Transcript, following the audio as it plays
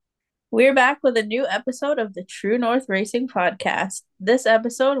We're back with a new episode of the True North Racing Podcast. This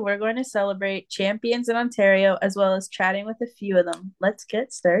episode, we're going to celebrate champions in Ontario as well as chatting with a few of them. Let's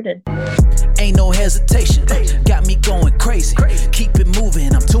get started. Ain't no hesitation, got me going crazy. Keep it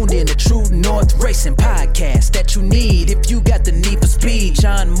moving, I'm tuned in to True North Racing Podcast that you need if you got the need for speed.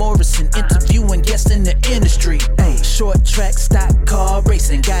 John Morrison interviewing guests in the industry. Hey, short track, stock car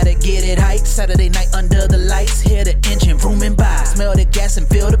racing, gotta get it hype. Saturday night under the lights, hear the engine rooming by. Smell the gas and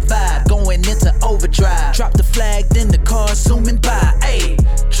feel the vibe, going into overdrive. Drop the flag, then the car zooming by. Hey,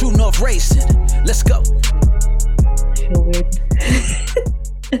 True North Racing, let's go. I feel weird.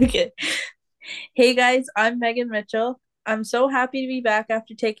 Okay. Hey guys, I'm Megan Mitchell. I'm so happy to be back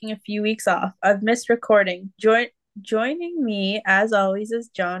after taking a few weeks off. I've missed recording. Joining me, as always, is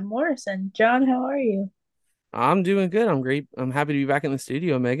John Morrison. John, how are you? I'm doing good. I'm great. I'm happy to be back in the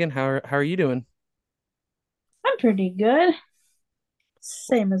studio, Megan. How are you doing? I'm pretty good.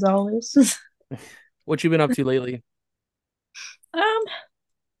 Same as always. What you been up to lately? Um,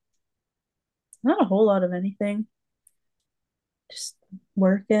 Not a whole lot of anything. Just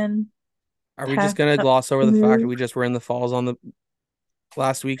working, Are we just packed gonna up. gloss over the fact that we just were in the falls on the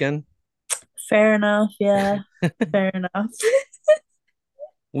last weekend? Fair enough, yeah. Fair enough.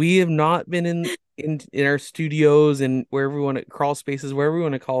 We have not been in our studios and wherever we want to crawl spaces, wherever we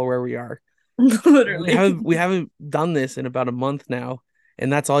want to call where we are. We Literally. haven't done this in about a month now,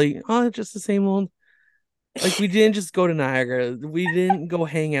 and that's all just the same old. Like we didn't just go to Niagara. We didn't go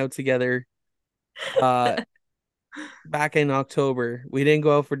hang out together. Uh Back in October. We didn't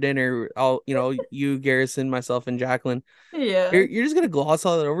go out for dinner. All you, Garrison, myself, and Jacqueline. Yeah. You're just gonna gloss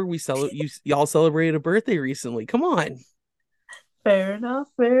all that over. Y'all celebrated a birthday recently. Come on. Fair enough.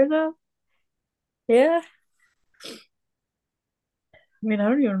 Fair enough. Yeah. I mean, I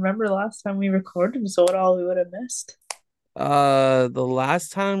don't even remember the last time we recorded, so what all we would have missed. The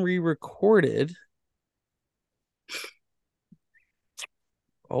last time we recorded,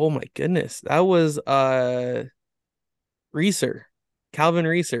 oh my goodness, that was Reeser, Calvin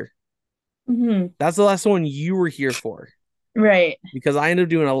Reeser. That's the last one you were here for Right. because I ended up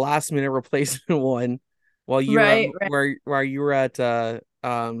doing a last minute replacement one while you were at, Right. Right. where you were at Oh,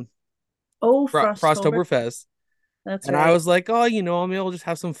 Frostober. Frosttoberfest. That's And I right. was like, oh, maybe I'll just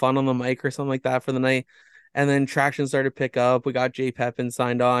have some fun on the mic or something like that for the night. And then traction started to pick up. We got Jay Pepin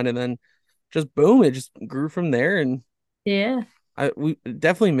signed on, and then just boom, it just grew from there. And Yeah. we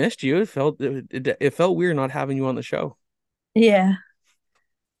definitely missed you. It felt weird not having you on the show. Yeah.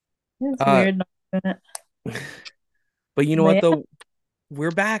 It's Uh, weird not doing it. but you know But what yeah, though,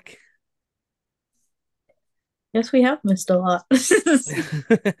 we're back. guess we have missed a lot.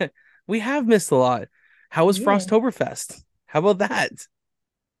 We have missed a lot. How was Yeah. Frosttoberfest? How about that?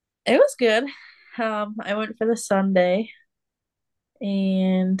 It was good. I went for the Sunday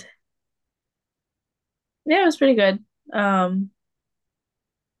and yeah, it was pretty good. I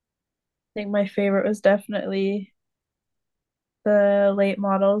think my favorite was definitely the late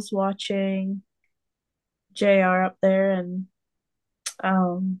models watching JR up there and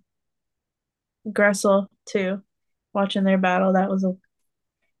um Gressel too, watching their battle. That was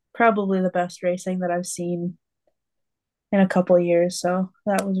probably the best racing that I've seen in a couple of years, so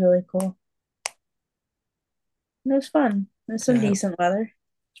that was really cool. It was fun. There's some Yeah, decent weather.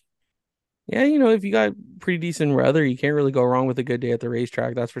 yeah. If you got pretty decent weather, you can't really go wrong with a good day at the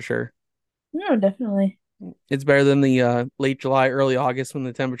racetrack. That's for sure. No, definitely. It's better than the late July, early August when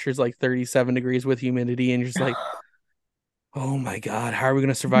the temperature's like 37 degrees with humidity, and you're just like, oh my God, how are we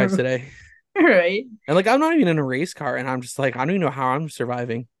gonna survive today? Right. And like, I'm not even in a race car, and I'm just like, I don't even know how I'm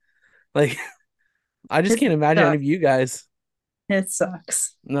surviving. Like, I just It can't imagine any sucks. of you guys. It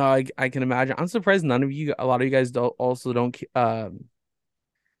sucks. No, I can imagine. I'm surprised a lot of you guys don't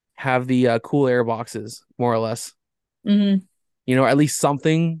have the cool air boxes, more or less. Hmm. At least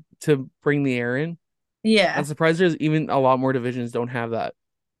something to bring the air in. I'm Yeah. surprised there's even a lot more divisions don't have that.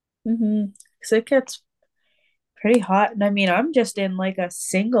 Hmm. Because it gets pretty hot. And I mean, I'm just in like a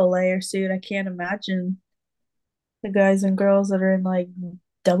single layer suit. I can't imagine the guys and girls that are in like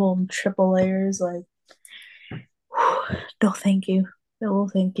double and triple layers. Like, no, thank you. No,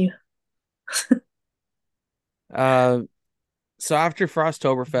 thank you. Uh, so after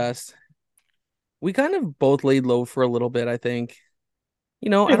Frosttoberfest, we kind of both laid low for a little bit, I think. You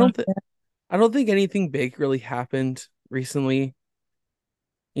know, I Pretty much, don't th yeah. I don't think anything big really happened recently.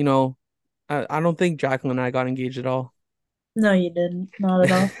 You know, I don't think Jacqueline and I got engaged at all. No, you didn't. Not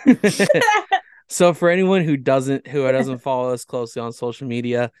at all. So for anyone who doesn't follow us closely on social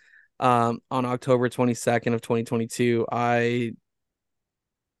media, on October 22nd of 2022, I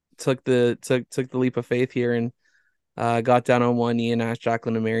took the leap of faith here and got down on one knee and asked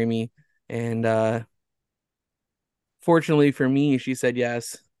Jacqueline to marry me. And fortunately for me, she said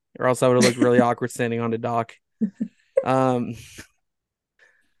yes, or else I would have looked really awkward standing on the dock. Um,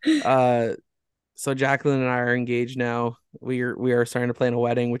 uh, so Jacqueline and I are engaged now. We are starting to plan a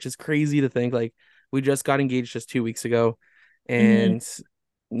wedding, which is crazy to think. Like we just got engaged just 2 weeks ago, Hmm. and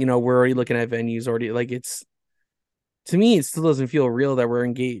we're already looking at venues already. Like it's to me, it still doesn't feel real that we're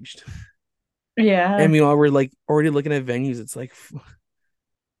engaged. And Yeah. meanwhile, we're like already looking at venues. It's like,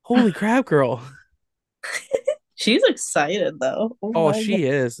 holy crap, girl. She's excited though. Oh Oh, my God. she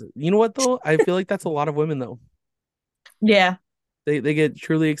is. You know what though? I feel like that's a lot of women though. Yeah. They get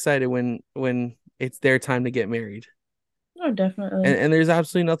truly excited when it's their time to get married. Oh, And definitely. and there's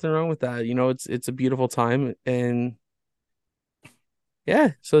absolutely nothing wrong with that. It's a beautiful time and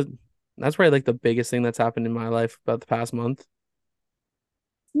yeah, so that's probably like the biggest thing that's happened in my life about the past month.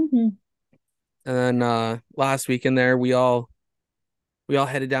 Hmm. And then last weekend there we all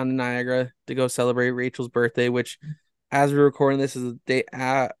headed down to Niagara to go celebrate Rachel's birthday, which as we're recording this is the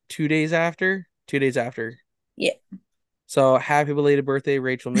day 2 days after. 2 days after. Yeah. So happy belated birthday,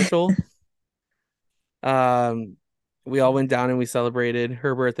 Rachel Mitchell. Um, we all went down and we celebrated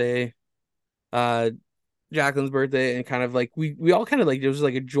her birthday, uh, Jacqueline's birthday, and kind of like we all kind of like it was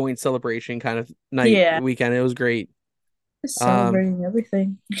like a joint celebration kind of night Yeah. weekend. It was great. Just Um, celebrating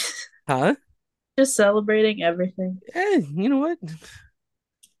everything. huh? Just celebrating everything. You know what?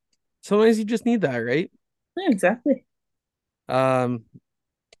 Sometimes you just need that, right? Yeah, exactly. Um,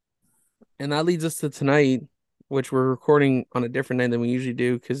 and that leads us to tonight, which we're recording on a different night than we usually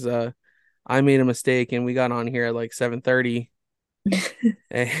do because I made a mistake and we got on here at like 7:30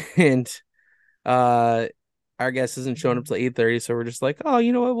 and uh our guest isn't showing up till 8:30, so we're just like, oh,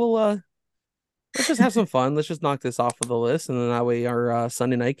 you know what, we'll let's just have some fun. Let's just knock this off of the list, and then that way our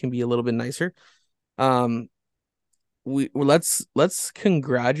Sunday night can be a little bit nicer. Um, let's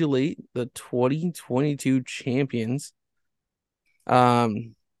congratulate the 2022 champions.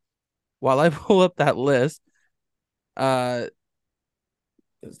 Um, while I pull up that list, uh,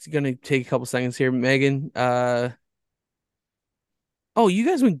 it's gonna take a couple seconds here. Megan, oh, you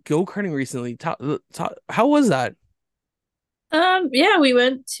guys went go karting recently. How was that? Yeah, we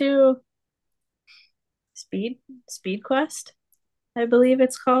went to Speed Speed Quest, I believe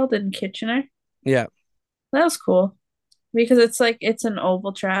it's called in Kitchener. Yeah, That was cool because it's an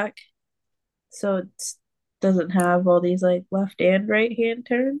oval track, so it doesn't have all these like left and right hand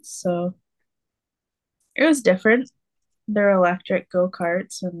turns. So it was different. They're electric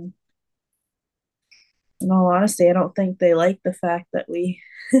go-karts, and in all honesty, I don't think they like the fact that we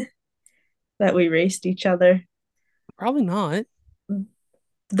raced each other probably not.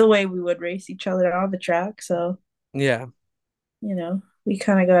 the way we would race each other on the track. So, Yeah. we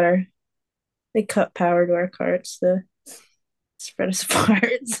kind of got they cut power to our carts to spread us apart.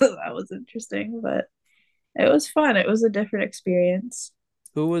 So that was interesting, but it was fun. It was a different experience.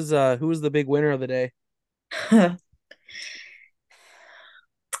 Who was the big winner of the day?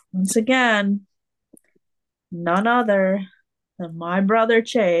 Once again, none other than my brother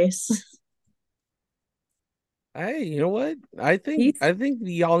Chase. Hey, you know what? I think He's, I think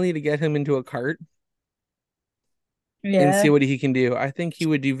y'all need to get him into a cart and see yeah. what he can do. I think he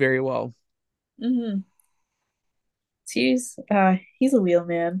would do very well. Hmm. He's a wheel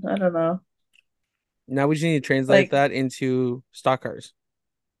man. I don't know. Now we just need to translate Like, that into stock cars.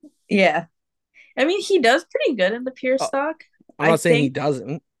 yeah. I mean, he does pretty good in the pure Uh, stock. I'm I not saying he think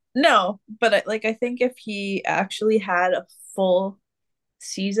doesn't. no, but I think if he actually had a full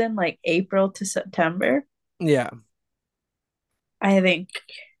season, like April to September, Yeah, I think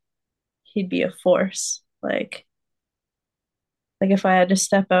he'd be a force. Like if I had to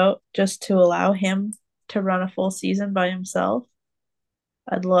step out just to allow him to run a full season by himself,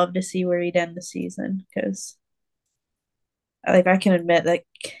 I'd love to see where he'd end the season because like I can admit that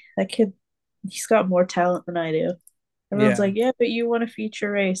kid he's got more talent than I do. Everyone's yeah. like, yeah, but you won a feature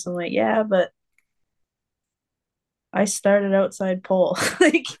race. I'm like, yeah, but I started outside pole.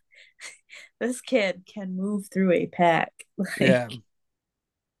 Like this kid can move through a pack. Like Yeah.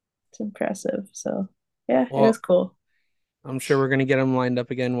 it's impressive. So yeah, it was Well, cool. I'm sure we're gonna get him lined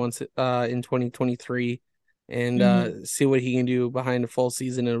up again once in 2023 and Mm-hmm. see what he can do behind a full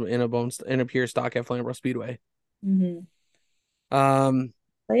season in a pure stock at Flamborough Speedway. Mm-hmm. Um,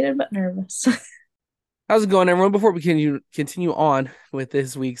 Excited but nervous. how's it going, everyone? Before we continue on with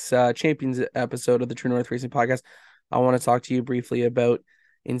this week's Champions episode of the True North Racing Podcast, I want to talk to you briefly about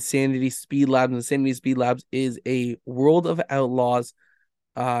Insanity Speed Labs. Insanity Speed Labs is a World of Outlaws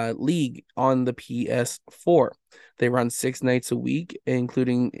league on the PS4. They run 6 nights a week,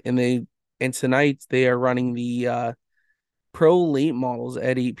 including and tonight they are running the pro late models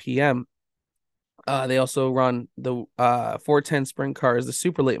at 8 p.m. They also run the 410 sprint cars, the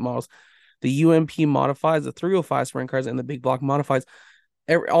super late models, the UMP modifies, the 305 sprint cars, and the big block modifies.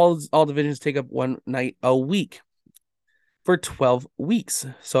 All divisions take up one night a week for 12 weeks.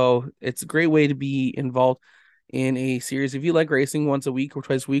 So it's a great way to be involved in a series. If you like racing once a week or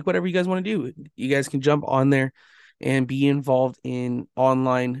twice a week, whatever you guys want to do, you guys can jump on there and be involved in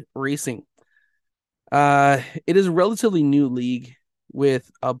online racing. It is a relatively new league with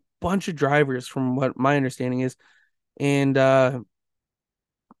a bunch of drivers from what my understanding is. And yeah,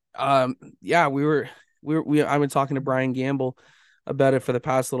 I've been talking to Brian Gamble about it for the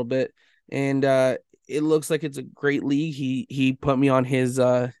past little bit, and it looks like it's a great league. He put me on his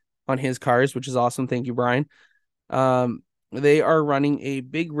cars, which is awesome. Thank you, Brian. They are running a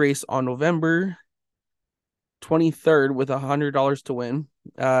big race on November 23rd with $100 to win.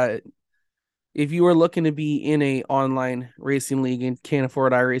 If you are looking to be in a online racing league and can't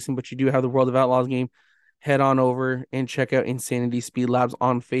afford iRacing, but you do have the World of Outlaws game, head on over and check out Insanity Speed Labs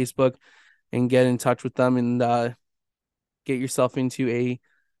on Facebook and get in touch with them and get yourself into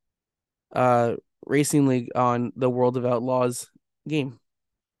a racing league on the World of Outlaws game.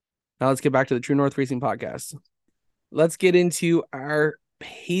 Now let's get back to the True North Racing podcast. Let's get into our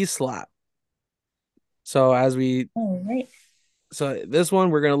pace lap. So All right. So this one,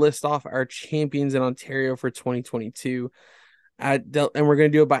 we're going to list off our champions in Ontario for 2022. And we're going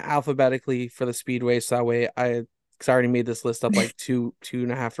to do it by alphabetically for the speedway. So that way I already made this list up like two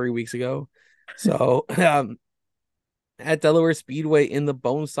and a half, 3 weeks ago. So at Delaware Speedway in the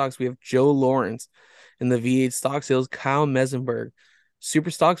bone stocks, we have Joe Lawrence. In the V8 stocks, it was Kyle Mesenberg.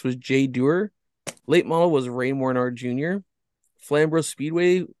 Super stocks was Jay Dewar. Late model was Ray Mornar Jr. Flamborough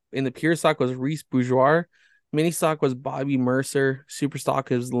Speedway in the pure stock was Reese Bourgeois. Mini stock was Bobby Mercer. Super stock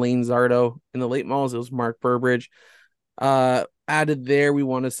was Lane Zardo. In the late models, it was Mark Burbridge. Added there, we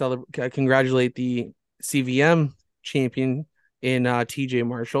want to congratulate the CVM champion in TJ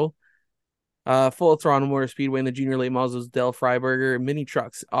Marshall. Full Throttle Motor Speedway in the junior late models was Dale Freiberger. Mini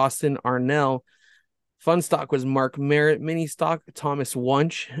trucks, Austin Arnell. Fun stock was Mark Merritt. Mini stock, Thomas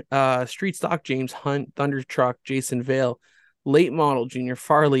Wunsch. Street stock, James Hunt. Thunder truck, Jason Vale. Late model, Junior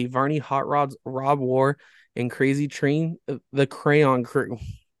Farley. Varney Hot Rods, Rob War. And Crazy Train, the Crayon Crew.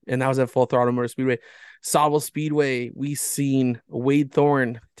 And that was at Full Throttle Motor Speedway. Sauble Speedway, we seen Wade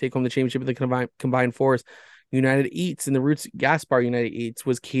Thorne take home the championship of the combined force. United Eats in the Roots Gaspar United Eats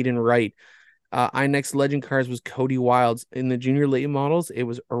was Caden Wright. iNext Legend Cars was Cody Wilds. In the junior late models, it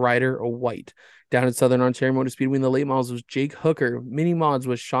was Ryder White. Down in Southern Ontario Motor Speedway in the late models was Jake Hooker. Mini mods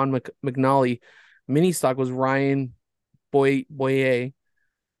was Sean McNally. Mini stock was Ryan Boyer.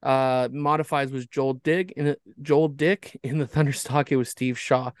 Modifies was Joel Dick. In the Thunder stock, it was Steve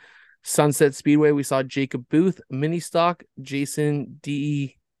Shaw. Sunset Speedway, we saw Jacob Booth. Mini stock, Jason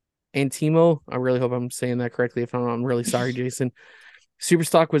D. Antimo. I really hope I'm saying that correctly. If not, I'm really sorry, Jason. Super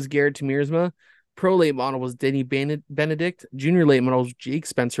stock was Garrett Tamirsma. Pro late model was Denny Benedict. Junior late model was Jake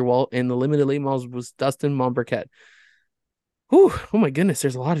Spencer Walt. And the limited late models was Dustin Momberket. Oh my goodness,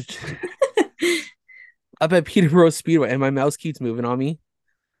 there's a lot of up at Peterborough Speedway, and my mouse keeps moving on me.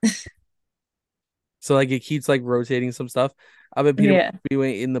 So like it keeps like rotating some stuff. Up at Peterborough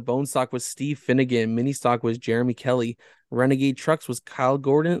Speedway in the bone stock was Steve Finnegan. Mini stock was Jeremy Kelly. Renegade Trucks was Kyle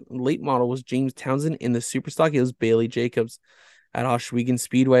Gordon. Late model was James Townsend. In the super stock, it was Bailey Jacobs. At Oshegan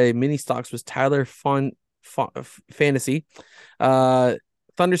Speedway, mini stocks was Tyler Fantasy.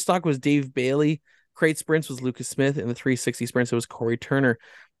 Thunder stock was Dave Bailey. Crate sprints was Lucas Smith. And the 360 sprints, it was Corey Turner.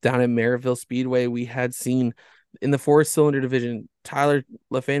 Down at Maryville Speedway, we had seen in the 4-cylinder division, Tyler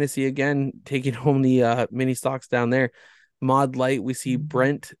LaFantasy again taking home the mini stocks down there. Mod Light, we see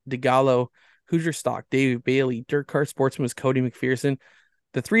Brent DeGallo. Hoosier stock, Dave Bailey. Dirt car sportsman was Cody McPherson.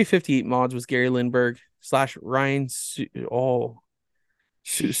 The 358 mods was Gary Lindbergh / Ryan Sousis.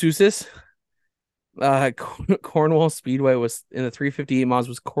 Cornwall Speedway was in the 358 mods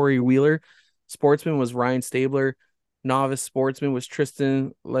was Corey Wheeler. Sportsman was Ryan Stabler. Novice sportsman was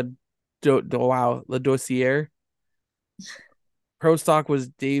Tristan Ladossiere. Pro stock was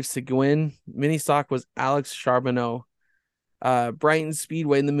Dave Seguin. Mini stock was Alex Charbonneau. Brighton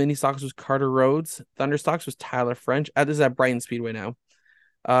Speedway in the mini stocks was Carter Rhodes. Thunder stocks was Tyler French. This is at Brighton Speedway now.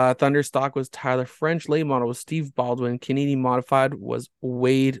 Thunder stock was Tyler French. Late model was Steve Baldwin. Canadian modified was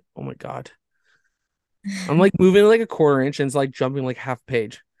Wade. Oh my god, I'm like moving like a quarter inch and it's like jumping like half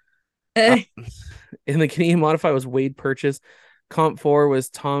page. In the Canadian modified was Wade Purchase. Comp 4 was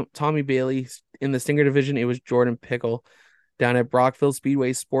Tommy Bailey. In the Stinger division, it was Jordan Pickle. Down at Brockville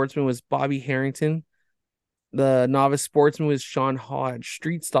Speedway, sportsman was Bobby Harrington. The novice sportsman was Sean Hodge.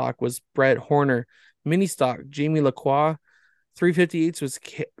 Street stock was Brett Horner. Mini stock, Jamie Lacroix. 358s was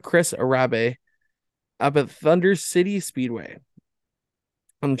Chris Arabe. up at Thunder City Speedway.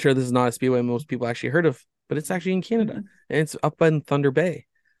 I'm sure this is not a speedway most people actually heard of, but it's actually in Canada Mhm. and it's up in Thunder Bay.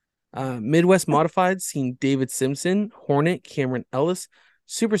 Midwest Modified seen David Simpson, Hornet, Cameron Ellis,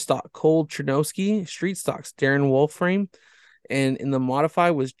 Superstock, Cole Chernowski, Street Stocks, Darren Wolframe, and in the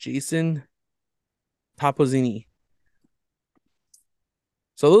Modified was Jason Topozini.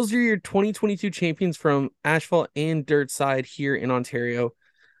 So those are your 2022 champions from asphalt and dirt side here in Ontario.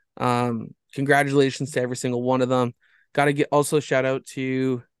 Congratulations to every single one of them. Got to get also shout out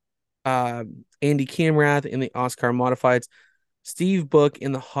to Andy Camrath in the Oscar Modifieds, Steve Book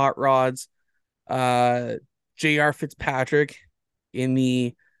in the Hot Rods, JR Fitzpatrick in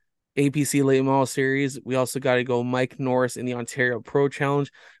the APC Late Model Series. We also got to go Mike Norris in the Ontario Pro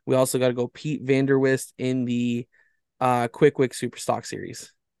Challenge. We also got to go Pete Vanderwist in the Quick Wick Super Stock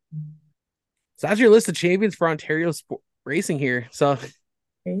Series. So that's your list of champions for Ontario racing here. So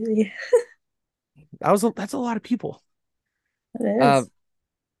Crazy. that's a lot of people. It Uh,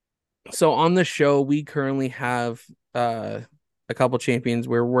 is. so on the show, we currently have a couple champions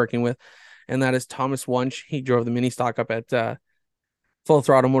we're working with, and that is Thomas Wunsch. He drove the mini stock up at Full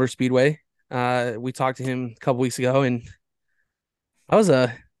Throttle Motor Speedway. We talked to him a couple weeks ago, and I was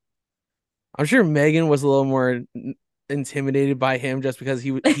I'm sure Megan was a little more intimidated by him just because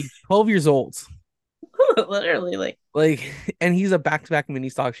he's 12 years old, Literally, like, like, and he's a back-to-back mini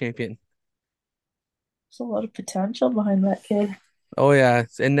stock champion. there's a lot of potential behind that kid. Oh yeah,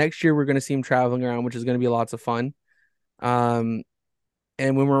 and next year we're gonna see him traveling around, which is gonna be lots of fun. Um,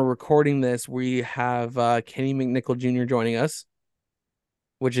 and when we're recording this, we have Kenny McNichol Jr. joining us,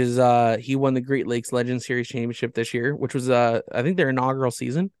 which is he won the Great Lakes Legend Series Championship this year, which was I think their inaugural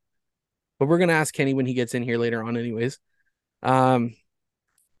season. But we're gonna ask Kenny when he gets in here later on, anyways. Um,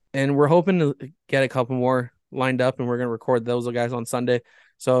 and we're hoping to get a couple more lined up, and we're gonna record those guys on Sunday.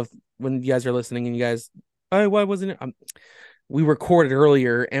 So if, when you guys are listening and you guys, oh, why wasn't it? We recorded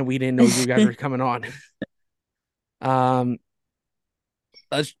earlier and we didn't know you guys were coming on. Um,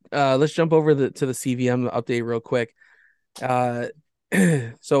 let's jump over to the CVM update real quick.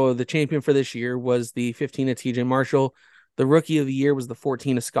 So the champion for this year was the 15 of TJ Marshall. The rookie of the year was the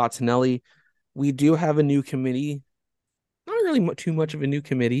 14 of Scott Tonelli. We do have a new committee, not really too much of a new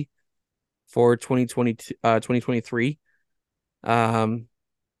committee for 2023.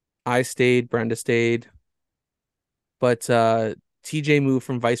 I stayed, Brenda stayed, but TJ moved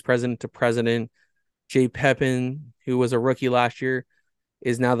from vice president to president. Jay Pepin, who was a rookie last year,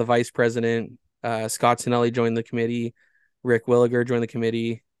 is now the vice president. Scott Tonelli joined the committee. Rick Williger joined the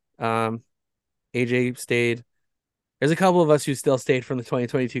committee. AJ stayed. There's a couple of us who still stayed from the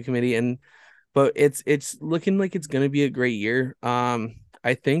 2022 committee, but it's looking like it's gonna be a great year.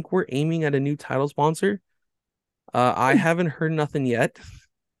 I think we're aiming at a new title sponsor. I haven't heard nothing yet.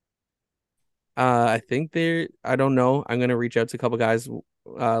 I think I don't know. I'm gonna reach out to a couple guys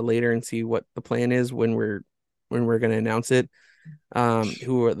later and see what the plan is when we're gonna announce it.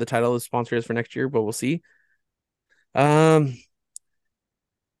 Who the title of the sponsor is for next year, but we'll see. Um,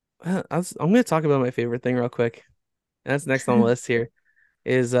 I'm gonna talk about my favorite thing real quick. And that's next on the list here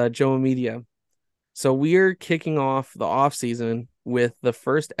is Joe Media. So we're kicking off the off season with the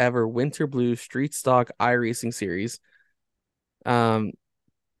first ever Winter Blue Street Stock iRacing series. It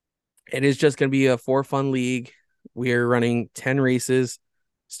is just going to be a for fun league. We are running 10 races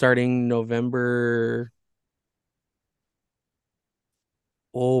starting November.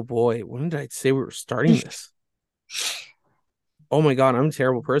 Oh boy, when did I say we were starting this? Oh my god, I'm a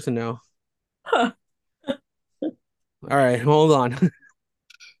terrible person now. All right, hold on.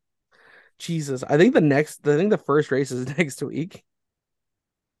 Jesus, I think the first race is next week.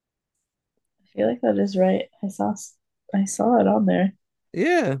 I feel like that is right. I saw it on there.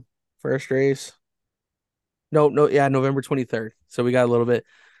 Yeah, first race. No, no, yeah, November 23rd. So we got a little bit.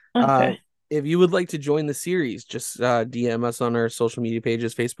 Uh, Okay. if you would like to join the series, just DM us on our social media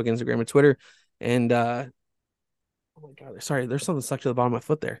pages, Facebook, Instagram, and Twitter. And oh my god, sorry, there's something stuck to the bottom of my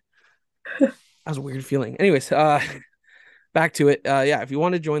foot there. That was a weird feeling. Anyways, back to it. Yeah, if you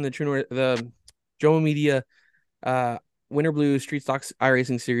want to join the Joe Media Winter Blue Street Stocks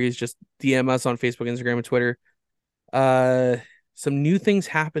iRacing series, just DM us on Facebook, Instagram, and Twitter. Some new things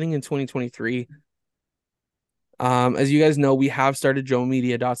happening in 2023. As you guys know, we have started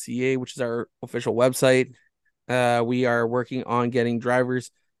joemedia.ca, which is our official website. We are working on getting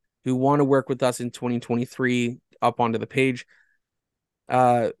drivers who want to work with us in 2023 up onto the page.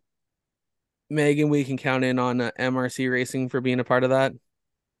 Megan, we can count in on MRC Racing for being a part of that.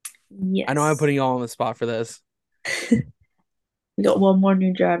 I know I'm Yes. putting you all on the spot for this. We got one more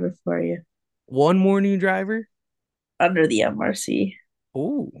new driver for you One more new driver. under the MRC.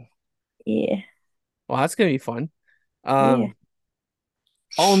 Oh, Yeah. Well, that's gonna be fun. Yeah. Um,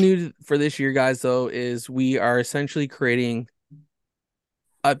 all new for this year, guys, though, is we are essentially creating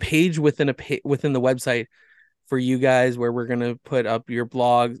a page within within the website for you guys where we're gonna put up your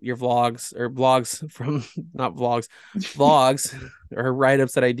vlogs or blogs from not vlogs, vlogs or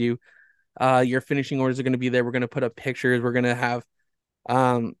write-ups that I do. Your finishing orders are gonna be there. We're gonna put up pictures. We're gonna have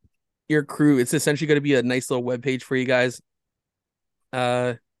um your crew. It's essentially gonna be a nice little web page for you guys.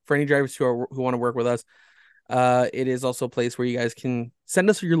 For any drivers who want to work with us. It is also a place where you guys can send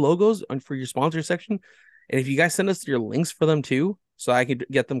us your logos and for your sponsor section. And if you guys send us your links for them too, so I could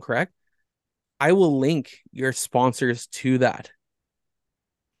get them correct, I will link your sponsors to that.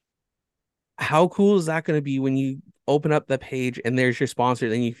 How cool is that going to be when you open up the page and there's your sponsor?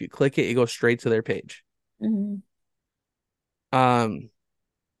 Then if you click it, it goes straight to their page. Mhm. Um,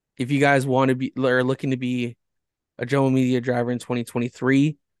 if you guys want to be or looking to be a Joe Media driver in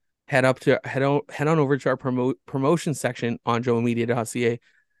 2023, head on over to our promotion section on joemedia.ca.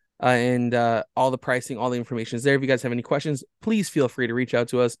 And all the pricing, all the information is there. If you guys have any questions, please feel free to reach out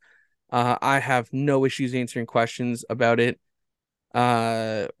to us. I have no issues answering questions about it.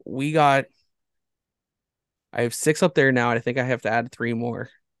 I have 6 up there now. I think I have to add 3 more.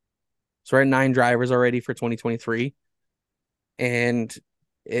 So we're at 9 drivers already for 2023. And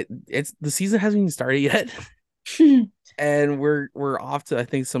it's the season hasn't even started yet. And we're off to I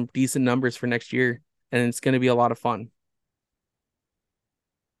think some decent numbers for next year. And it's gonna be a lot of fun.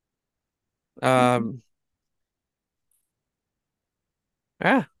 Um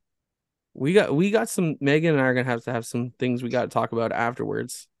yeah, we got some Megan and I are gonna have to have some things we got to talk about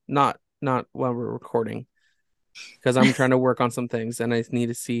afterwards. Not while we're recording. Because I'm trying to work on some things and I need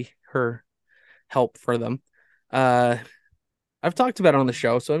to see her help for them. Uh I've talked about it on the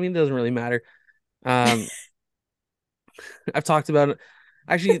show, so I mean it doesn't really matter. Um I've talked about it.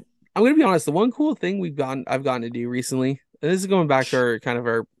 Actually, I'm gonna be honest, the one cool thing I've gotten to do recently, and this is going back to our kind of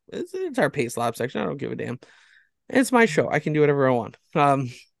our it's our pace lap section. I don't give a damn. It's my show. I can do whatever I want.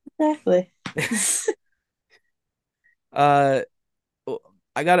 Exactly. Uh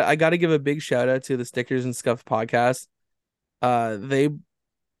I gotta give a big shout out to the Stickers and Scuff podcast. Uh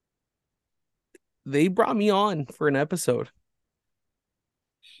they brought me on for an episode.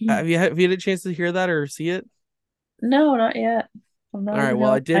 Have you had a chance to hear that or see it? No, not yet. I'm All not right, even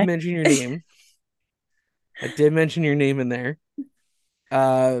well, I gonna did lie. mention your name. I did mention your name in there.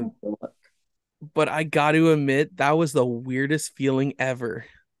 Uh, but I got to admit that was the weirdest feeling ever.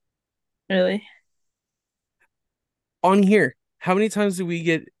 Really? On here, how many times do we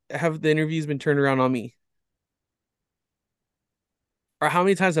get have the interviews been turned around on me? Or how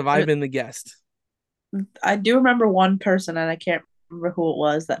many times have I been the guest? I do remember one person, and I can't remember who it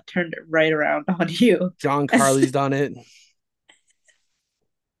was that turned it right around on you. John Carly's done it.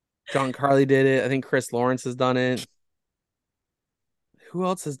 John Carly did it. I think Chris Lawrence has done it. Who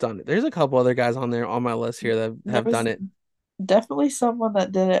else has done it? There's a couple other guys on there on my list here that There have done was it. definitely someone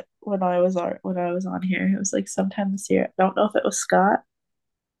that did it when I was on here. It was like sometime this year. I don't know if it was Scott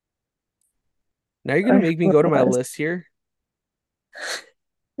Now you're gonna or make me who go it to my was. list here.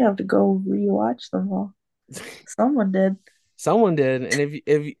 You have to go rewatch them all. Someone did. Someone did, and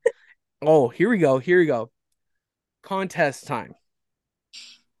if oh, here we go. Here we go. Contest time.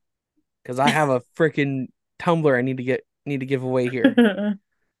 Because I have a freaking tumbler I need to give away here.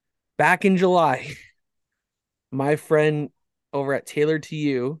 Back in July, my friend over at Taylor to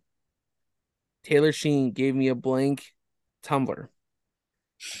You, Taylor Sheen, gave me a blank tumbler.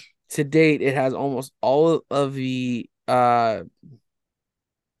 To date, it has almost all of the it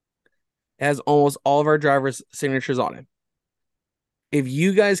has almost all of our drivers' signatures on it. If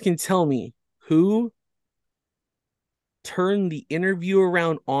you guys can tell me who turned the interview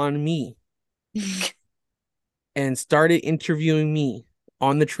around on me and started interviewing me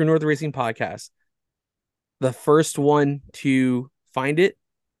on the True North Racing podcast, the first one to find it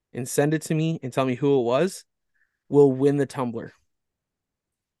and send it to me and tell me who it was will win the tumbler.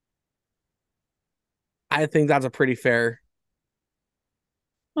 I think that's a pretty fair.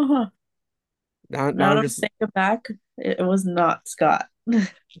 Uh-huh. Now Now I'm that I'm just thinking back, it was not Scott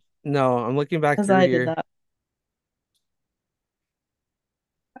no, I'm looking back because through I did here. that.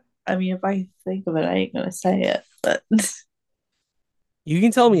 I mean, if I think of it, I ain't gonna say it, but You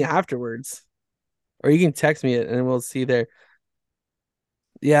can tell me afterwards, or you can text me it and we'll see there.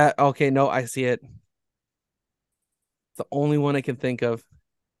 Yeah, okay, no, I see it. It's the only one I can think of.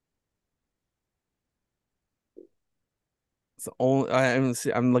 It's the only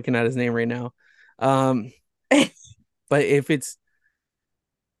I'm looking at his name right now. Um, but if it's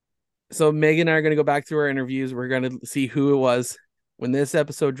so Megan and I are gonna go back through our interviews. We're gonna see who it was when this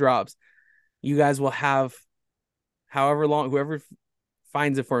episode drops. you guys will have however long, whoever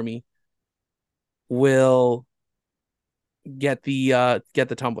finds it for me will get the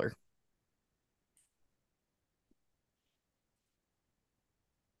tumbler.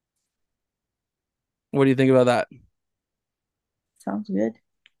 What do you think about that? Sounds good.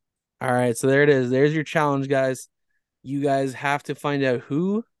 All right, so there it is. There's your challenge, guys. You guys have to find out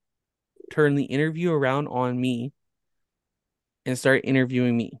who turned the interview around on me and start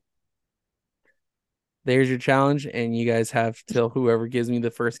interviewing me. There's your challenge, and you guys have till whoever gives me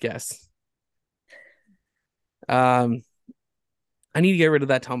the first guess. I need to get rid of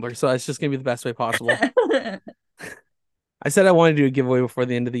that tumbler, so it's just gonna be the best way possible. I said I wanted to do a giveaway before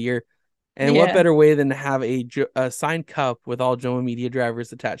the end of the year. And what better way than to have a signed cup with all Joe Media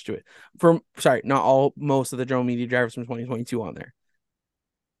drivers attached to it? Not all, most of the Joe Media drivers from 2022 on there.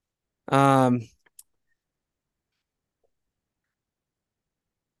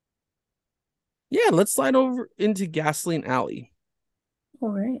 Yeah, let's slide over into Gasoline Alley.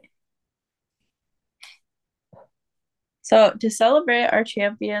 All right. So, to celebrate our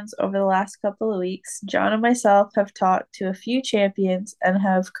champions over the last couple of weeks, John and myself have talked to a few champions and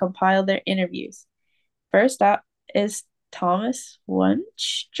have compiled their interviews. First up is Thomas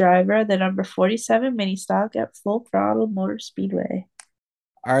Wunsch, driver of the number 47 mini stock at Full Throttle Motor Speedway.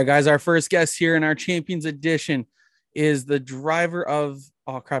 All right, guys, our first guest here in our Champions Edition is the driver of,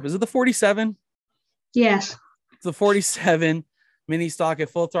 is it the 47? Yes. It's the 47 mini stock at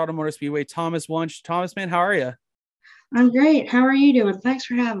Full Throttle Motor Speedway, Thomas Wunsch. Thomas, man, how are you? I'm great. How are you doing? Thanks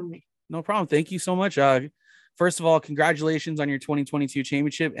for having me. No problem. Thank you so much. First of all, congratulations on your 2022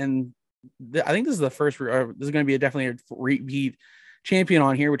 championship. And I think this is the first, this is going to be definitely a repeat champion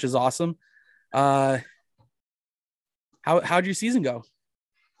on here, which is awesome. How'd your season go?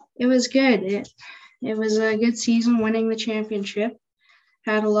 It was good. It was a good season, winning the championship.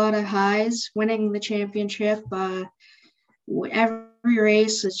 Had a lot of highs. Winning the championship. Every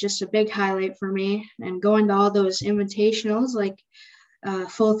race is just a big highlight for me, and going to all those invitationals like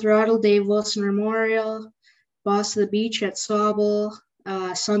Full Throttle, Dave Wilson Memorial, Boss of the Beach at Sauble,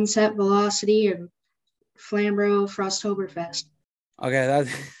 Sunset Velocity, and Flamborough Frosttoberfest. Okay,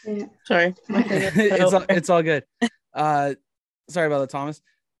 yeah. Sorry, it's all good. Sorry about that, Thomas.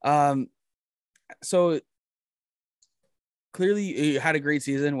 So clearly you had a great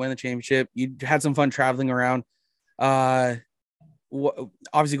season, win the championship. You had some fun traveling around.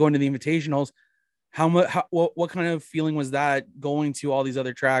 Obviously going to the invitationals. What kind of feeling was that going to all these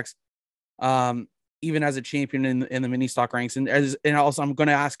other tracks, even as a champion in the mini stock ranks? And also I'm going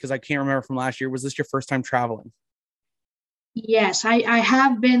to ask, because I can't remember from last year, was this your first time traveling? Yes, I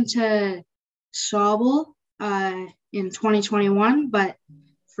have been to Sauble in 2021, but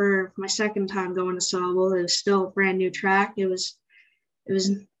for my second time going to Sauble, it was still a brand new track.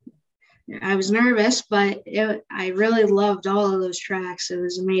 I was nervous, but I really loved all of those tracks. It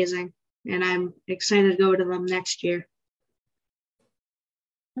was amazing, and I'm excited to go to them next year.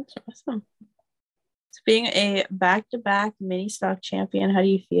 That's awesome. So being a back-to-back mini stock champion, how do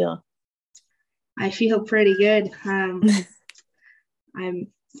you feel? I feel pretty good. I'm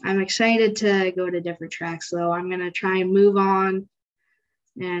excited to go to different tracks, though. I'm going to try and move on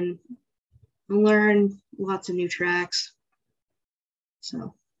and learn lots of new tracks.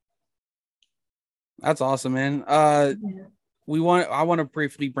 So that's awesome, man. I want to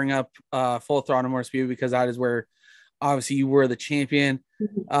briefly bring up Full Throttle Motor Speedway, because that is where obviously you were the champion.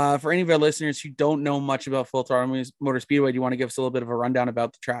 For any of our listeners who don't know much about Full Throttle Motor Speedway, do you want to give us a little bit of a rundown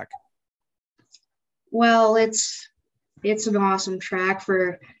about the track? Well, it's an awesome track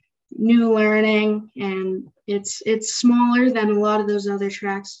for new learning, and it's smaller than a lot of those other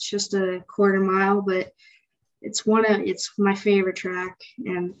tracks. It's just a quarter mile, but it's my favorite track,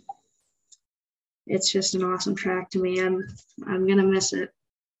 and it's just an awesome track to me. I'm gonna miss it.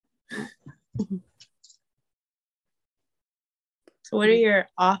 So what are your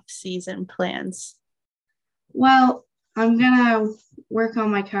off-season plans? Well, I'm gonna work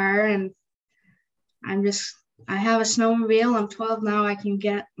on my car, and I have a snowmobile. I'm 12 now. I can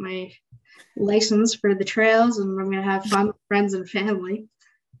get my license for the trails, and I'm gonna have fun with friends and family.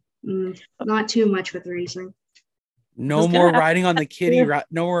 Not too much with racing. No more riding on the kiddie.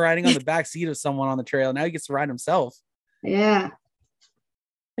 No more riding on the back seat of someone on the trail. Now he gets to ride himself. Yeah.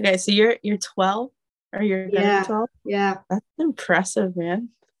 Okay, so you're 12, or you're gonna be 12? Yeah. That's impressive, man.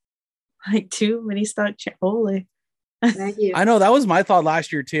 Like 2 mini stock. Holy. Thank you. I know, that was my thought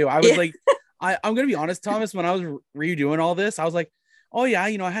last year too. I was like, I'm gonna be honest, Thomas. When I was redoing all this, I was like, oh yeah,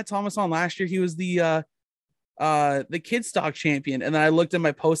 I had Thomas on last year. He was the kid stock champion, and then I looked at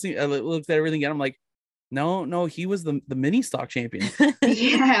my posting. I looked at everything, and I'm like, no, he was the mini stock champion.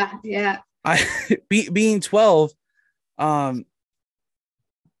 Yeah. being 12, um,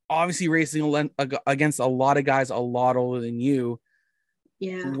 obviously racing against a lot of guys a lot older than you.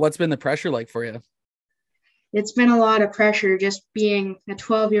 Yeah. What's been the pressure like for you? It's been a lot of pressure just being a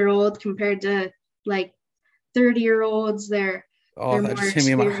 12-year-old compared to like 30-year-olds. They're Oh, that more just hit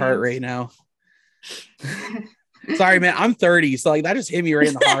me in my heart right experienced. now. Sorry, man. I'm 30, so like that just hit me right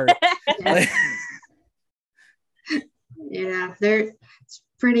in the heart. Yeah. Yeah, it's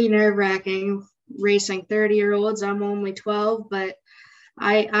pretty nerve-wracking racing 30-year-olds. I'm only 12, but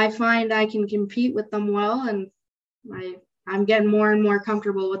I find I can compete with them well, and I'm getting more and more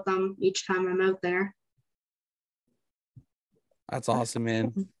comfortable with them each time I'm out there. That's awesome,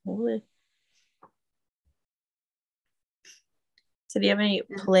 man. So do you have any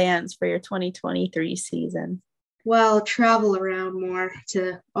plans for your 2023 season? Well, travel around more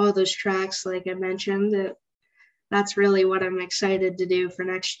to all those tracks, like I mentioned. That's really what I'm excited to do for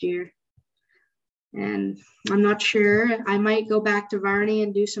next year. And I'm not sure. I might go back to Varney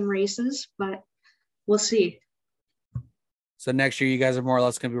and do some races, but we'll see. So next year, you guys are more or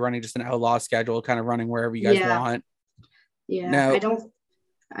less going to be running just an outlaw schedule, kind of running wherever you guys want. Yeah. Now,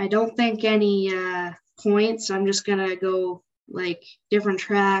 I don't think any points. I'm just gonna go like different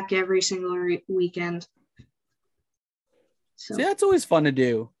track every single weekend. So that's always fun to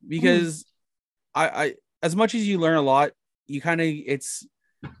do because I as much as you learn a lot, you kind of it's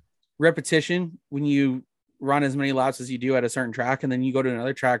repetition when you run as many laps as you do at a certain track, and then you go to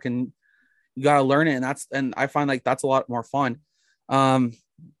another track and you got to learn it. And I find like that's a lot more fun.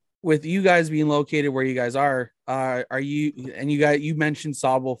 With you guys being located where you guys are you mentioned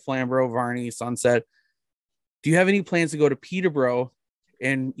Sauble, Flamborough, Varney, Sunset. Do you have any plans to go to Peterborough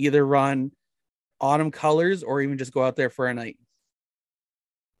and either run autumn colors or even just go out there for a night?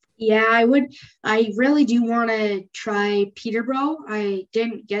 Yeah, I really do want to try Peterborough. I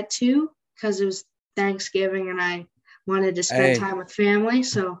didn't get to because it was Thanksgiving and I wanted to spend time with family.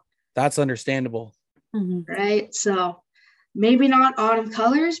 So that's understandable. Right. So maybe not autumn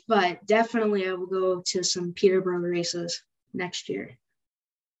colors, but definitely I will go to some Peterborough races next year.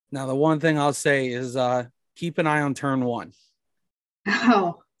 Now, the one thing I'll say is keep an eye on turn 1.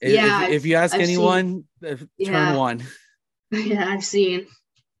 Oh, yeah. If you ask anyone, turn 1. Yeah, I've seen.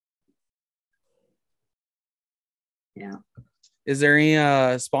 Yeah. Is there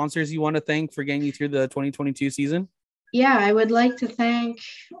any sponsors you want to thank for getting you through the 2022 season? Yeah, I would like to thank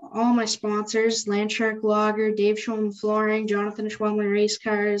all my sponsors, Landshark Lager, Dave Schulman Flooring, Jonathan Schwemmler Race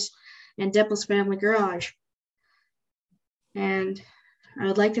Cars, and Dipples Family Garage. And I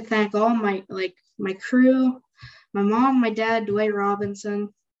would like to thank all my crew, my mom, my dad, Dwight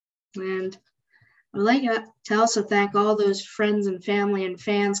Robinson, and I would like to also thank all those friends and family and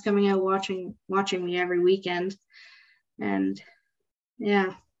fans coming out watching me every weekend. And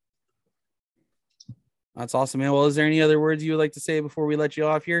yeah. That's awesome, man. Well, is there any other words you would like to say before we let you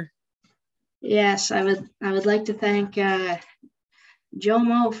off here? Yes, I would like to thank Joe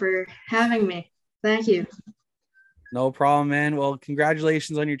Mo for having me. Thank you. No problem, man. Well,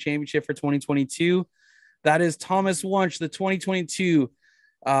 congratulations on your championship for 2022. That is Thomas Wunsch, the 2022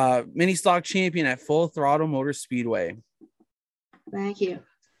 mini stock champion at Full Throttle Motor Speedway. Thank you.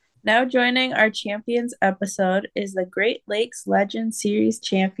 Now joining our champions episode is the Great Lakes Legend Series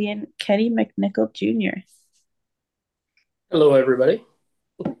champion, Kenny McNichol Jr. Hello, everybody.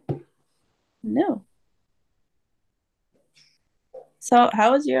 No. So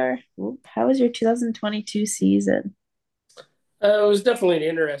how was your 2022 season? It was definitely an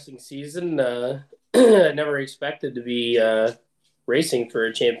interesting season. I never expected to be racing for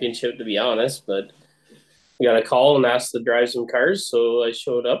a championship, to be honest, but we got a call and asked to drive some cars, so I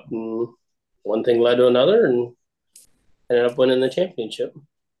showed up, and one thing led to another, and ended up winning the championship.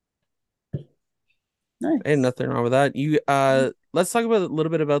 Nice. Hey, nothing wrong with that. You let's talk about a little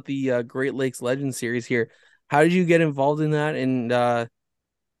bit about the Great Lakes Legend Series here. How did you get involved in that? And I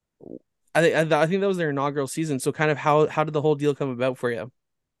think that was their inaugural season. So kind of how did the whole deal come about for you?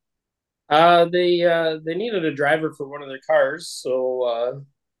 They needed a driver for one of their cars, so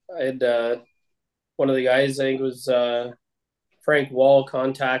I had one of the guys, I think it was Frank Wall,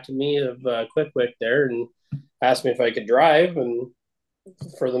 contacted me of Quick Wick there and asked me if I could drive and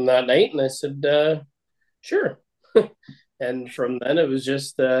for them that night, and I said sure. And from then it was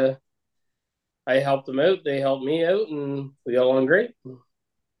just I helped them out, they helped me out, and we got along great.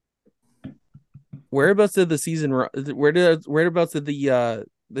 Whereabouts did the season whereabouts did the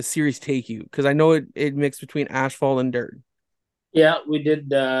series take you? Because I know it mixed between asphalt and dirt. Yeah, we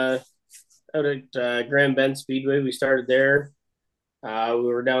did out at Grand Bend Speedway. We started there. We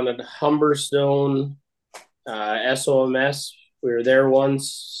were down at Humberstone, SOMS we were there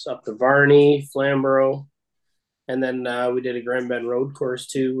once, up to Varney, Flamborough, and then we did a Grand Bend road course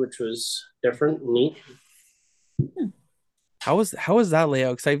too, which was different and neat. How was that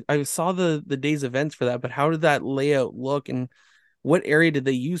layout? Because I saw the day's events for that, but how did that layout look, and what area did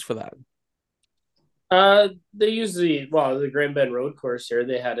they use for that? They used the Grand Bend road course here.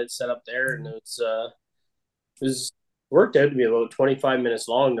 They had it set up there, and it was worked out to be about 25 minutes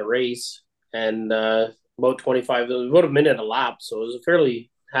long to race, and about 25, it was about a minute a lap, so it was a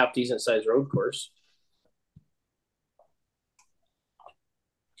fairly half decent sized road course.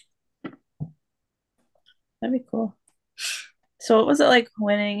 That'd be cool. So what was it like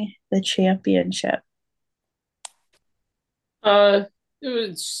winning the championship? It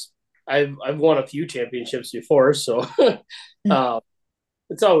was I've won a few championships before, so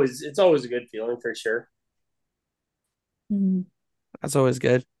it's always a good feeling for sure. That's always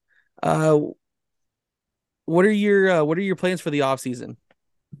good. What are your plans for the off season?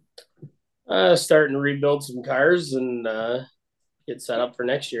 Starting to rebuild some cars and get set up for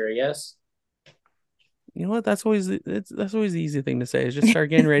next year, I guess. You know what? That's always the easy thing to say, is just start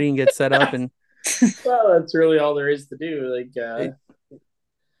getting ready and get set up. And well, that's really all there is to do. Like,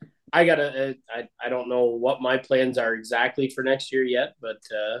 I don't know what my plans are exactly for next year yet, but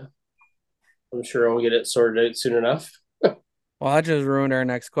I'm sure I'll get it sorted out soon enough. Well, that just ruined our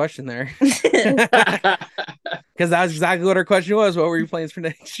next question there. Because that's exactly what our question was. What were your plans for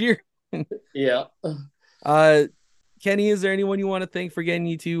next year? Yeah. Kenny, is there anyone you want to thank for getting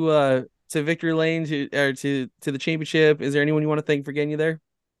you to victory lane, to the championship? Is there anyone you want to thank for getting you there?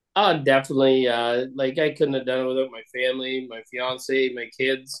 Definitely. Like, I couldn't have done it without my family, my fiance, my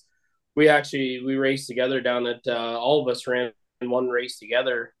kids. We raced together down at all of us ran one race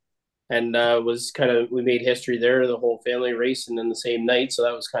together, and we made history there, the whole family racing in the same night, so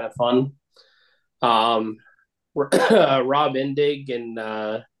that was kind of fun. Rob Indig and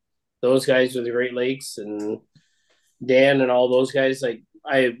those guys with the Great Lakes, and Dan and all those guys, like,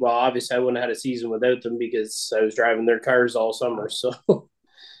 obviously I wouldn't have had a season without them because I was driving their cars all summer. So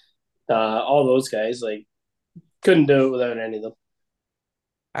all those guys, like, couldn't do it without any of them.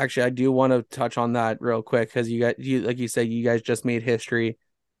 Actually, I do want to touch on that real quick, because like you said, you guys just made history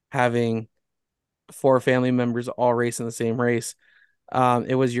having 4 family members all race in the same race.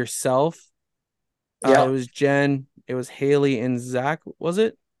 It was yourself. Yeah. It was Jen. It was Haley and Zach. Was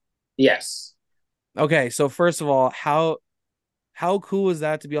it? Yes. Okay. So first of all, how cool is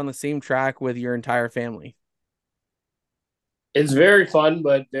that to be on the same track with your entire family? It's very fun,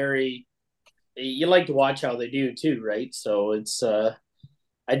 but you like to watch how they do too, right? So it's,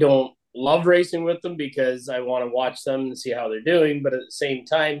 I don't love racing with them because I want to watch them and see how they're doing. But at the same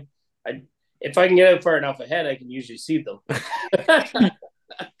time, if I can get out far enough ahead, I can usually see them.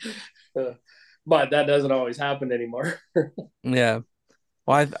 But that doesn't always happen anymore. Yeah.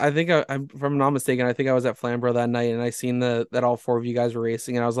 Well, I think I'm, if I'm not mistaken, I think I was at Flamborough that night, and I seen that all 4 of you guys were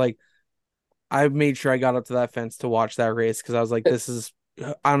racing, and I was like, I made sure I got up to that fence to watch that race, because I was like, this is,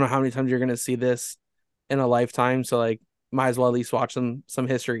 I don't know how many times you're going to see this in a lifetime. So, like, might as well at least watch some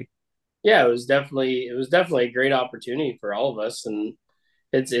history. Yeah, it was definitely a great opportunity for all of us, and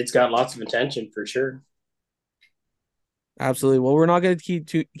it's got lots of attention for sure. Absolutely. Well, we're not going to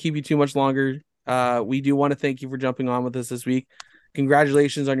keep you too much longer. We do want to thank you for jumping on with us this week.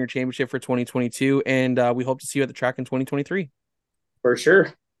 Congratulations on your championship for 2022, and we hope to see you at the track in 2023. For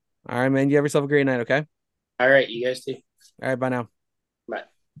sure. All right, man. You have yourself a great night, okay? All right, you guys too. All right, bye now. Bye.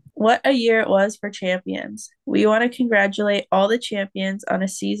 What a year it was for champions. We want to congratulate all the champions on a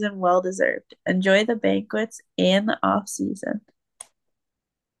season well deserved. Enjoy the banquets and the off season.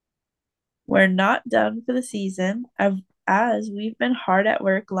 We're not done for the season, as we've been hard at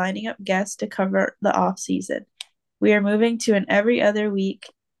work lining up guests to cover the off season. We are moving to an every other week.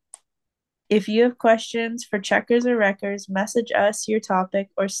 If you have questions for checkers or wreckers, message us your topic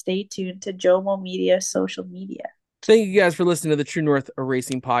or stay tuned to Jomo Media social media. Thank you guys for listening to the True North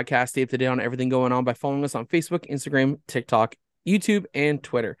Racing Podcast. Stay up to date on everything going on by following us on Facebook, Instagram, TikTok, YouTube, and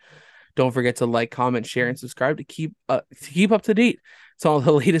Twitter. Don't forget to like, comment, share, and subscribe to keep up to date to all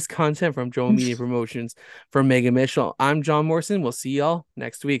the latest content from Jomo Media Promotions. For Megan Mitchell, I'm John Morrison. We'll see y'all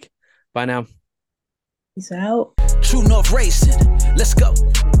next week. Bye now. Peace out. True North Racing. Let's go.